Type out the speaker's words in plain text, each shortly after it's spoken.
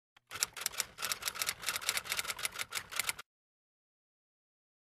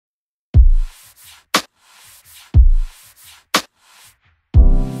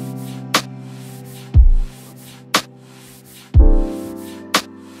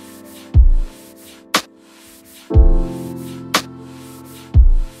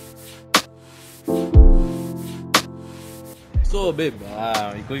So babe,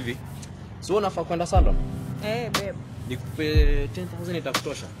 iko hivi. So unafaa kwenda salon? Babe. Nikupe 10,000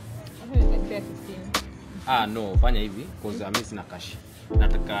 itakutosha? Nitakupea 15. No, fanya hivi cause mimi sina cash.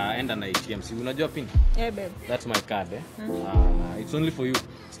 Nataka enda na ATM. Si unajua pin? Babe. That's my card it's only for you.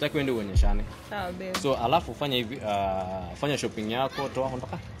 Sitaki uende uonyeshane. Sawa babe. So alafu fanya hivi fanya shopping yako toa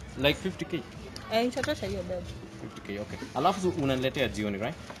unataka like 50k. Itatosha hiyo babe. 50k, okay. Alafu unaniletea jioni,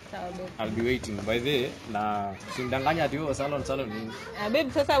 right? Sawa babe. I'll be waiting. By the way, na simdanganya ati salon nini.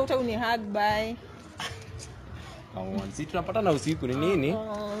 Babe, sasa uni hug bye. Come on, si tunapata na usiku ni nini?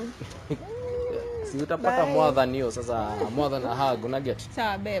 Si utapata more than hiyo sasa, more than a hug una get.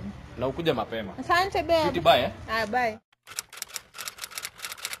 Sawa babe. Na ukuja mapema. Asante babe. Fiti bye. Bye.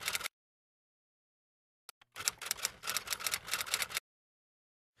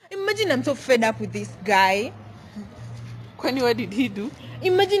 Imagine I'm so fed up with this guy. Kwani, what did he do?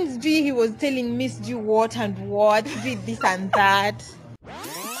 Imagine he was telling Miss G what and what, did this and that.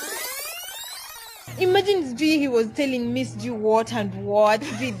 Imagine he was telling Miss G what and what,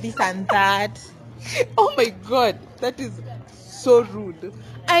 did this and that. Oh my god, that is so rude.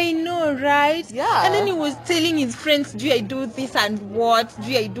 I know, right? Yeah. And then he was telling his friends, do I do this and what?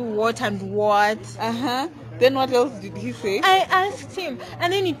 Do I do what and what? Then what else did he say? I asked him,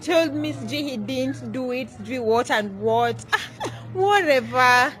 and then he told Miss G he didn't do it, do what and what.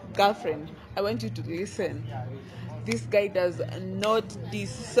 Whatever. Girlfriend, I want you to listen. This guy does not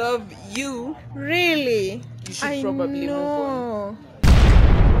deserve you. Really? You should probably move on.